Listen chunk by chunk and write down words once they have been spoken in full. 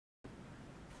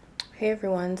Hey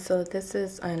everyone, so this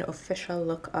is an official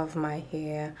look of my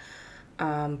hair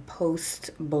post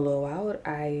blowout.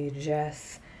 I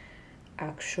just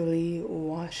actually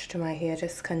washed my hair,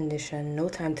 just conditioned, no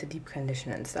time to deep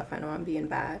condition and stuff. I know I'm being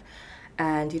bad,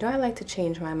 and I like to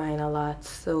change my mind a lot.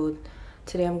 So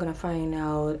today I'm gonna find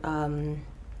out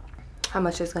how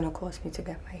much it's gonna cost me to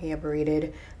get my hair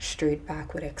braided straight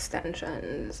back with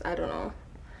extensions. I don't know,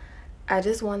 I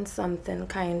just want something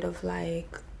kind of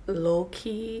like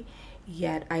low-key,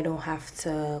 yet I don't have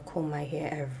to comb my hair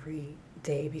every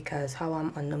day, because how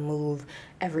I'm on the move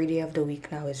every day of the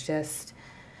week now is just,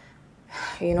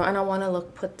 and I want to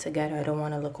look put together. I don't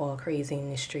want to look all crazy in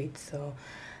the streets. So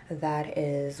that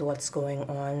is what's going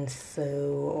on.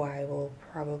 So I will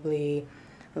probably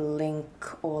link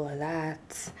all of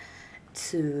that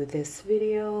to this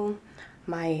video.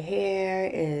 My hair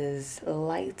is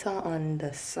lighter on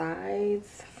the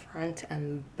sides, front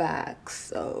and back,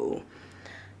 so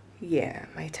yeah,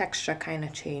 my texture kind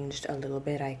of changed a little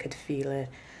bit. I could feel it.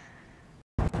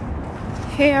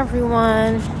 Hey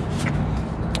everyone,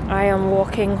 I am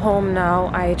walking home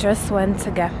now. I just went to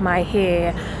get my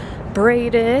hair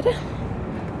braided.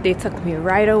 They took me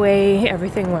right away.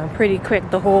 Everything went pretty quick.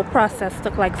 The whole process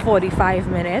took like 45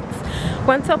 minutes.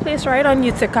 Went to a place right on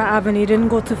Utica Avenue. Didn't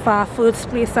go too far. First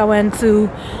place I went to,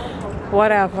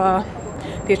 whatever,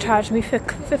 they charged me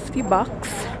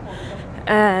 $50.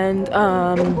 And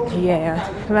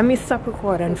yeah, let me stop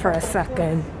recording for a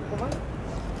second.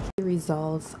 The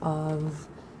results of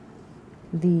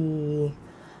the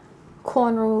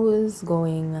cornrows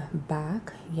going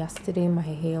back. Yesterday my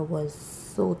hair was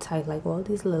so tight, like all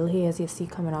these little hairs you see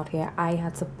coming out here, I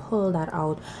had to pull that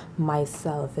out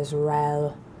myself. It's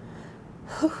real,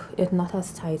 it's not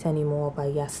as tight anymore,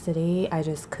 but yesterday I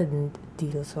just couldn't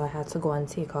deal, so I had to go and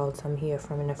take out some hair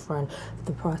from in the front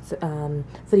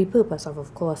for the purpose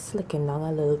of course slicking down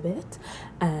a little bit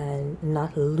and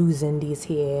not losing these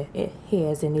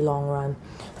hairs in the long run.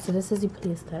 So this is the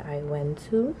place that I went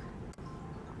to.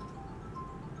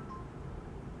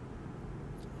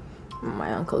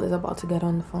 My uncle is about to get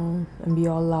on the phone and be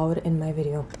all loud in my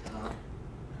video.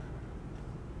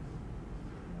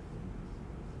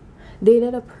 They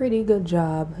did a pretty good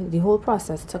job. The whole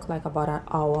process took like about an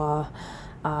hour.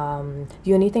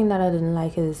 The only thing that I didn't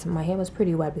like is my hair was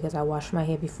pretty wet because I washed my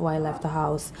hair before I left the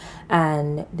house,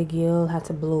 and the girl had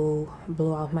to blow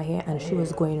out my hair, and she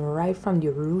was going right from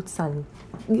the roots and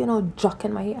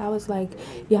jocking my hair. I was like,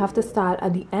 you have to start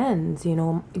at the ends,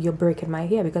 you're breaking my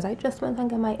hair, because I just went and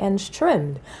got my ends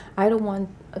trimmed. I don't want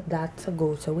that to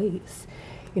go to waste,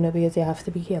 because you have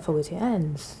to be careful with your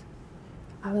ends.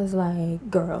 I was like,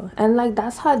 girl, and like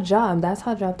that's her job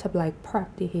to like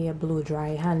prep the hair, blow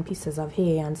dry, hand pieces of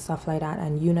hair and stuff like that,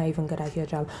 and you're not even good at your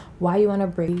job. Why you want to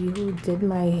braid? Who did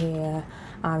my hair,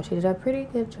 she did a pretty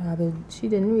good job. She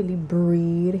didn't really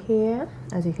braid hair,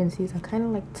 as you can see. It's kind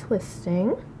of like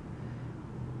twisting,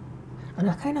 and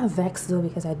I kind of vexed though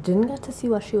because I didn't get to see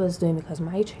what she was doing, because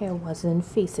my chair wasn't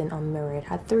facing a mirror. It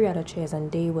had 3 other chairs,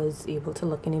 and they was able to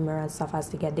look in the mirror and stuff as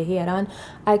to get the hair done.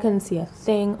 I couldn't see a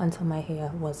thing until my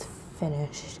hair was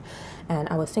finished, and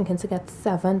I was thinking to get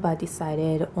 7, but I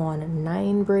decided on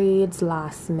 9 braids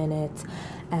last minute,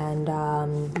 and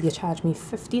they charged me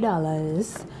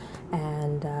 $50.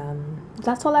 And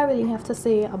that's all I really have to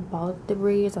say about the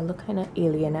braids. I look kind of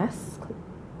alien-esque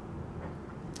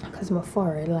because my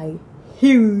forehead like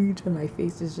huge and my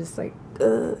face is just like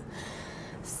ugh.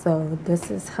 So this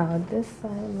is how this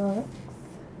side looks,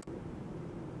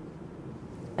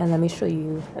 and let me show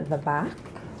you the back.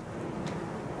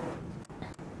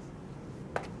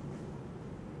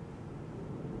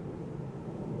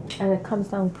 And it comes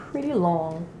down pretty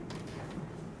long.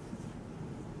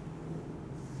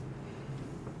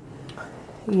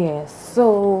 Yes,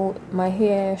 so my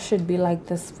hair should be like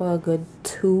this for a good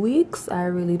 2 weeks. I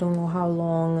really don't know how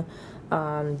long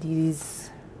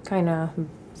these kind of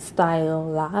style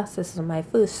last. This is my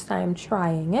first time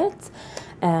trying it,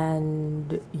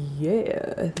 and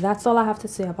yeah, that's all I have to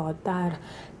say about that.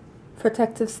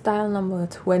 Protective style number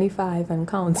 25 and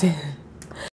counting.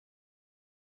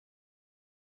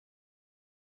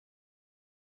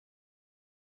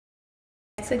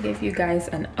 To give you guys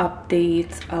an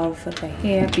update of the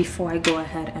hair before I go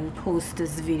ahead and post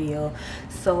this video.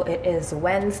 So it is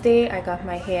Wednesday. I got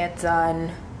my hair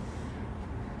done.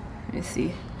 Let me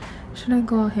see, should I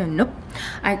go out here? Nope.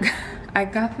 I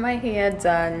got my hair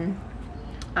done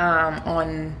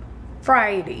on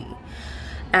Friday,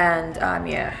 and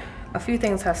yeah, a few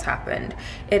things has happened.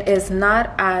 It is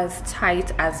not as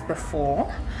tight as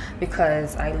before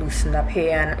because I loosened up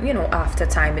here, and you know, after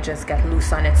time it just get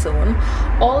loose on its own.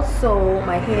 Also,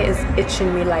 my hair is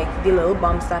itching me, like the little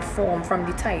bumps that form from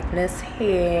the tightness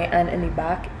here and in the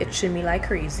back itching me like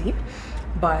crazy,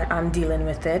 but I'm dealing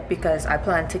with it because I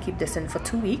plan to keep this in for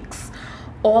 2 weeks.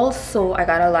 Also, I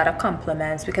got a lot of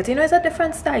compliments because, you know, it's a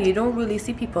different style. You don't really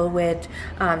see people with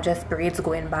just braids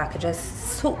going back. It's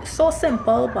just so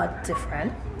simple but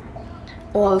different.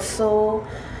 Also,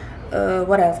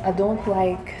 what else? I don't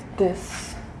like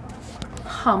this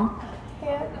hump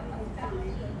here.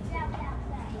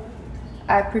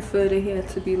 I prefer the hair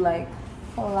to be like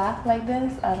flat like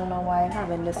this. I don't know why I'm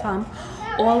having this hump.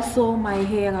 Also, my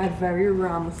hair got very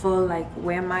rumpled, like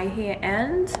where my hair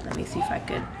ends. Let me see if I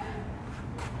could.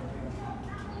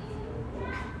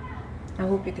 I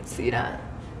hope you could see that.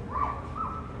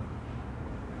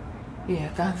 Yeah,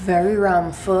 got very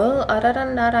rumpled. Other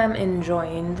than that, I'm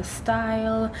enjoying the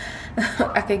style.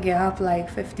 I could get up like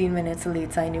 15 minutes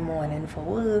later in the morning for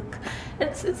work.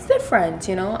 It's different,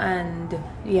 you know, and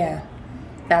yeah,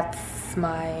 that's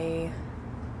my...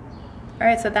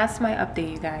 Alright, so that's my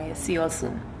update, you guys. See you all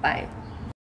soon. Bye.